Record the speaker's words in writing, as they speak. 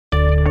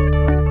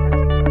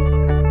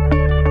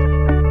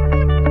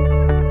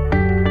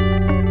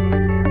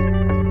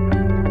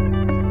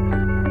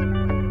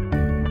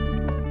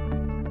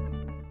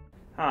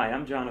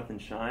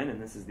Jonathan Schein, and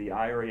this is the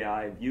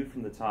IREI View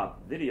from the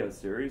Top video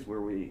series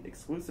where we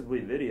exclusively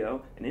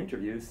video and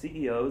interview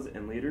CEOs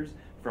and leaders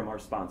from our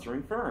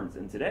sponsoring firms.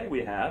 And today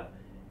we have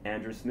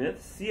Andrew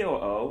Smith,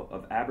 COO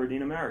of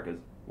Aberdeen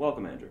Americas.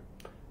 Welcome, Andrew.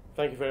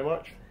 Thank you very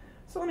much.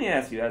 So let me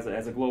ask you,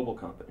 as a global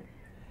company,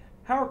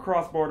 how are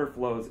cross-border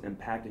flows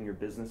impacting your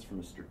business from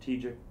a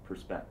strategic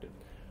perspective?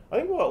 I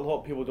think what a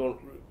lot of people don't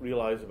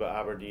realise about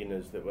Aberdeen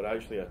is that we're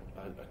actually a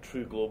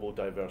true global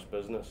diverse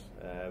business.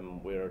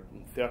 We're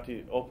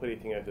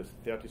operating out of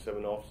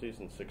 37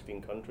 offices in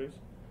 16 countries.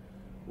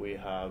 We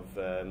have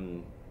a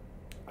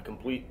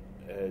complete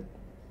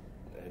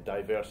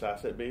diverse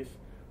asset base.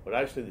 We're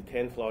actually the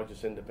 10th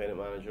largest independent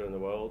manager in the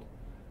world.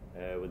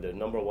 We're the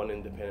number one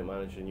independent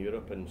manager in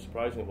Europe, and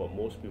surprisingly what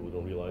most people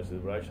don't realise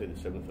is we're actually the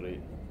 7th or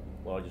 8th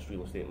largest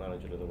real estate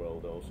manager in the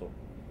world also.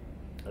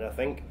 And I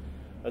think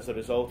as a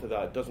result of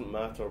that, it doesn't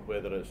matter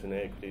whether it's in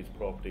equities,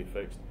 property,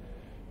 fixed.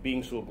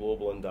 Being so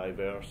global and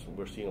diverse,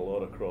 we're seeing a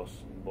lot of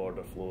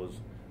cross-border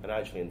flows. And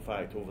actually, in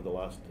fact, over the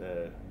last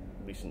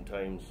recent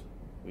times,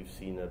 we've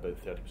seen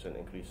about 30%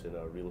 increase in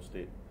our real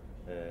estate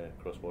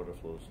cross-border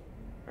flows.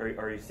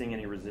 Are you seeing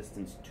any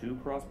resistance to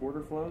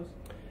cross-border flows?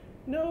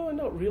 No,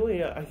 not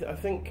really. I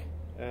think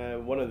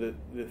one of the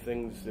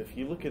things, if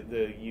you look at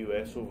the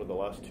US over the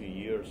last 2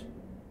 years,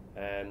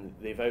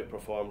 they've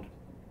outperformed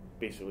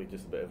basically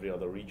just about every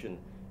other region,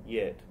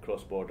 yet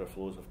cross-border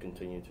flows have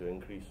continued to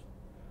increase.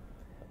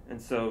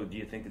 And so do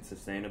you think it's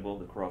sustainable,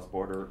 the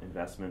cross-border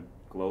investment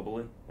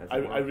globally?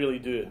 I really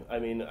do. I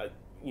mean,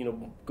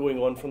 going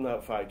on from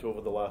that fact over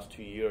the last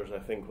 2 years, I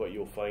think what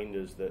you'll find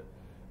is that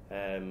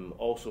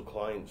also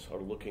clients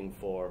are looking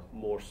for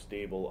more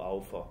stable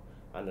alpha,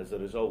 and as a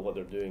result what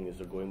they're doing is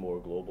they're going more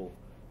global.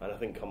 And I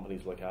think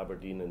companies like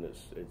Aberdeen and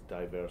its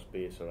diverse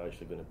base are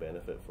actually going to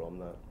benefit from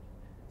that.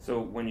 So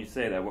when you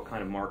say that, what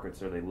kind of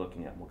markets are they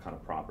looking at? What kind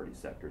of property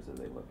sectors are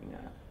they looking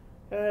at?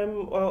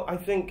 Well, I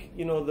think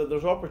that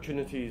there's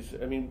opportunities.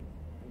 I mean,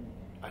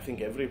 I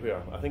think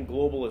everywhere. I think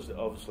global is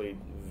obviously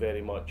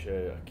very much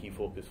a key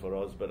focus for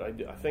us. But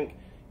I think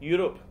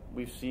Europe,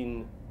 we've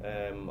seen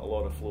a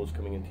lot of flows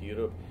coming into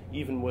Europe,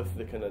 even with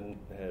the kind of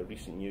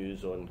recent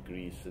news on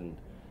Greece and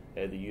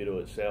the euro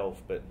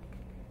itself. But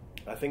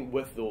I think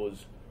with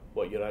those,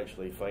 what you're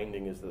actually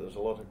finding is that there's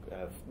a lot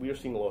of we are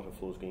seeing a lot of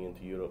flows going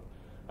into Europe.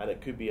 And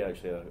it could be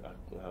actually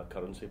a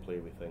currency play,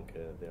 we think,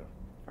 there.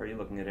 Are you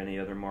looking at any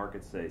other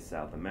markets, say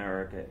South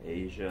America,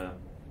 Asia?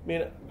 I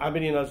mean,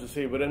 Aberdeen, as I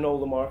say, we're in all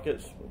the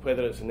markets,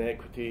 whether it's in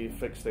equity,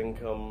 fixed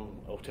income,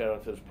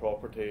 alternatives,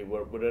 property,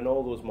 we're in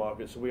all those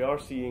markets. So we are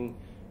seeing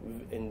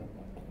in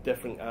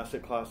different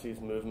asset classes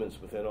movements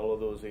within all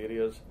of those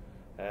areas.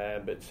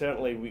 But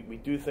certainly we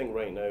do think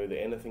right now that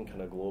anything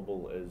kind of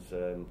global is,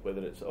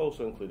 whether it's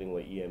also including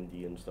like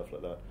EMD and stuff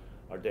like that,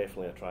 are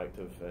definitely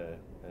attractive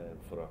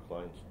for our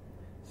clients.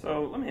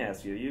 So let me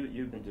ask you,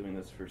 you've been doing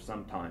this for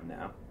some time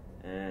now,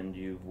 and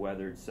you've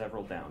weathered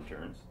several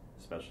downturns,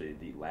 especially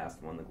the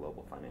last one, the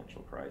global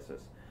financial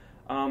crisis.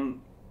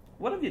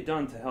 What have you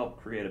done to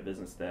help create a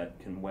business that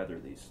can weather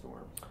these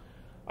storms?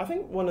 I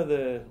think one of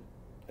the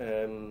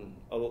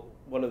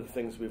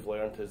things we've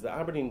learned is that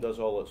Aberdeen does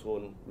all its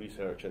own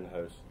research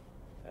in-house.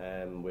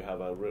 We have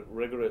a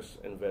rigorous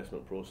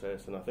investment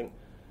process, and I think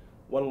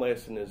one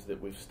lesson is that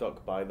we've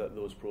stuck by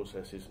those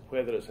processes,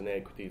 whether it's in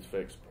equities,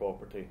 fixed,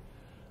 property.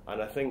 And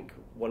I think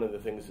one of the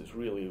things that's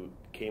really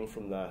came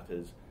from that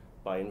is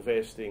by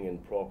investing in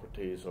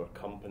properties or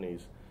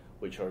companies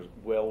which are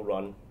well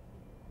run,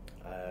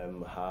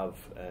 have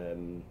a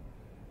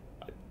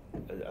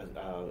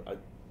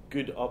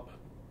good up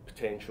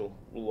potential,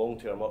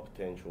 long-term up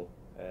potential,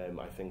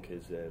 I think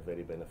is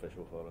very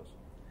beneficial for us.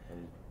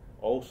 And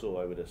also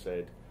I would have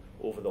said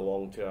over the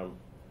long term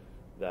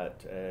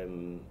that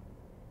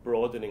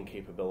broadening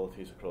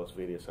capabilities across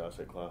various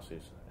asset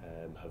classes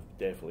have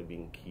definitely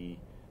been key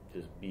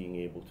to being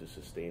able to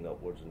sustain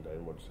upwards and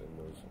downwards in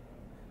those.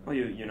 Well,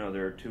 you know,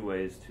 there are two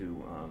ways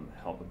to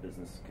help a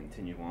business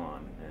continue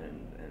on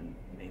and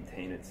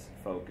maintain its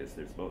focus.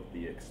 There's both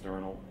the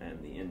external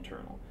and the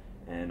internal.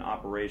 And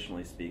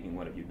operationally speaking,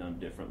 what have you done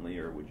differently,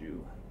 or would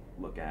you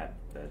look at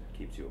that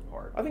keeps you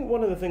apart? I think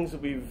one of the things that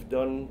we've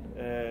done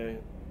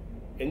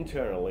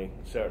internally,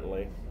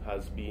 certainly,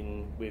 has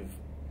been we've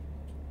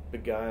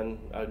began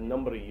a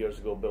number of years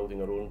ago building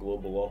our own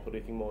global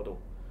operating model,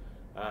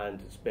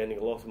 and spending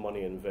a lot of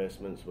money in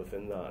investments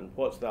within that. And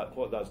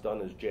what that's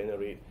done is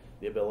generate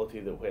the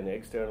ability that when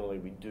externally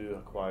we do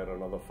acquire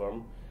another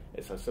firm,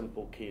 it's a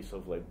simple case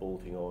of like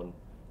bolting on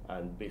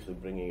and basically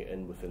bringing it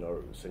in within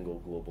our single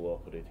global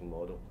operating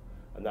model.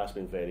 And that's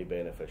been very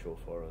beneficial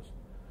for us.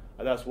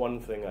 And that's one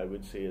thing I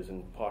would say is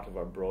in part of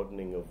our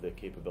broadening of the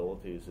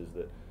capabilities is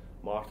that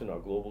Martin, our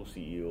global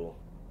CEO,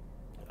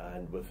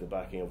 and with the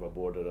backing of our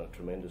board, did a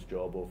tremendous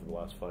job over the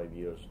last 5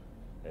 years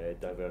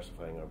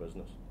diversifying our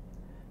business.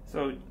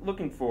 So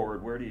looking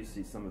forward, where do you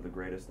see some of the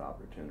greatest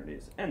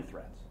opportunities and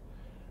threats?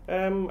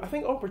 I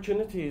think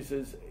opportunities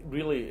is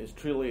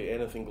truly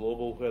anything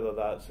global, whether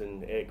that's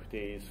in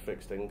equities,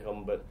 fixed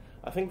income. But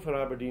I think for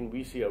Aberdeen,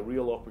 we see a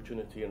real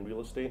opportunity in real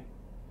estate.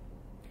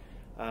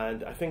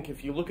 And I think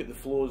if you look at the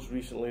flows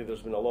recently,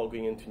 there's been a lot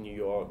going into New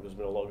York, there's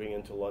been a lot going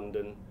into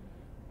London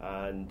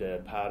and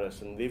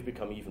Paris, and they've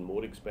become even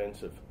more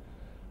expensive.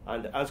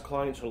 And as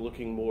clients are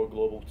looking more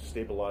global to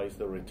stabilise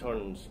their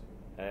returns,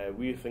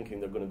 we're thinking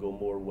they're going to go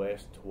more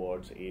west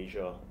towards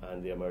Asia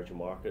and the emerging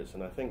markets.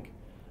 And I think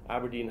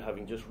Aberdeen,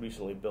 having just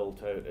recently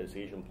built out its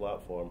Asian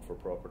platform for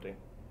property,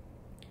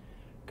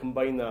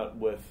 combine that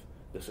with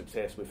the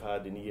success we've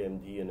had in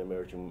EMD and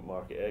emerging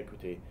market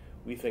equity,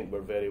 we think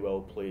we're very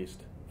well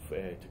placed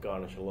to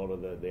garnish a lot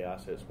of the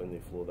assets when they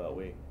flow that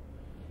way.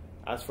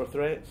 As for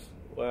threats,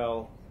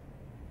 well,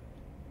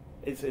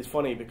 it's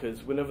funny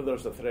because whenever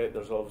there's a threat,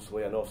 there's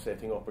obviously an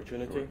offsetting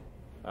opportunity. Sure.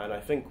 And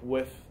I think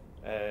with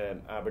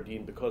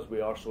Aberdeen, because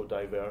we are so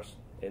diverse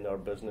in our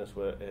business,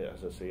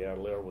 as I say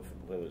earlier, with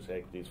whether it's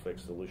equities,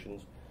 fixed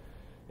solutions,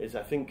 is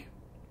I think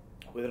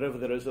wherever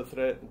there is a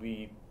threat,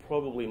 we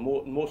probably,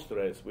 most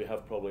threats, we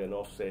have probably an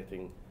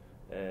offsetting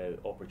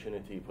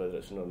opportunity, whether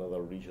it's in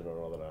another region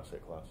or another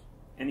asset class.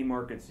 Any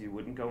markets you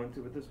wouldn't go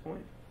into at this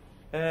point?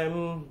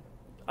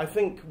 I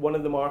think one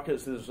of the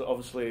markets is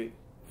obviously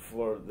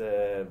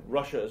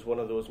Russia is one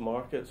of those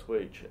markets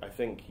which I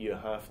think you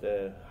have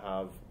to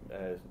have.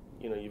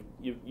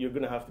 You're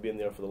going to have to be in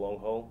there for the long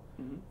haul.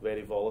 Mm-hmm.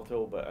 Very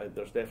volatile, but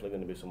there's definitely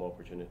going to be some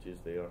opportunities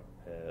there.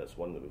 It's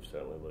one that we've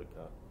certainly looked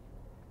at.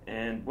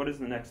 And what is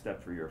the next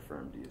step for your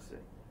firm, do you see?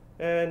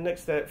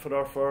 Next step for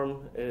our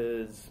firm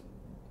is,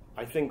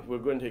 I think we're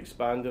going to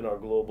expand in our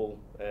global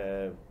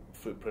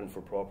footprint for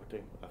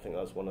property. I think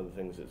that's one of the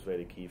things that's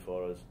very key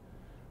for us,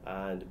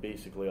 and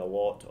basically a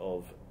lot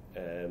of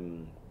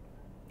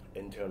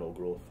internal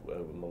growth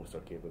amongst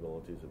our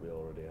capabilities that we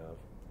already have.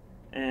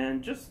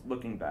 And just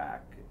looking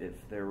back, if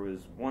there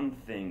was one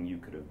thing you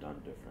could have done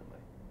differently,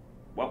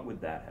 what would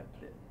that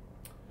have been?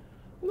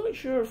 I'm not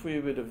sure if we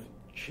would have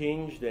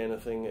changed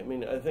anything. I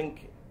mean, I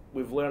think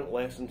we've learnt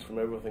lessons from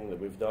everything that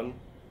we've done,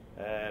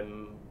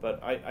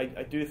 but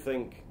I do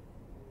think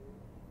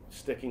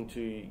sticking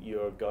to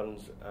your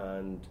guns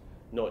and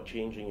not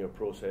changing your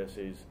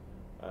processes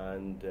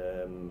and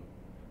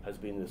has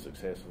been the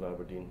success of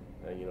Aberdeen,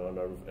 and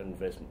our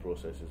investment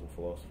processes and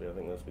philosophy. I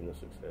think that's been the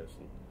success,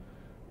 and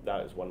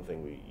that is one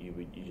thing you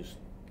just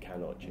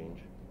cannot change.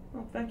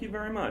 Well, thank you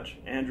very much.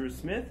 Andrew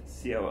Smith,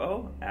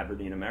 COO,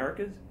 Aberdeen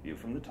Americas, View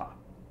from the Top.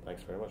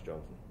 Thanks very much,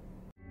 Jonathan.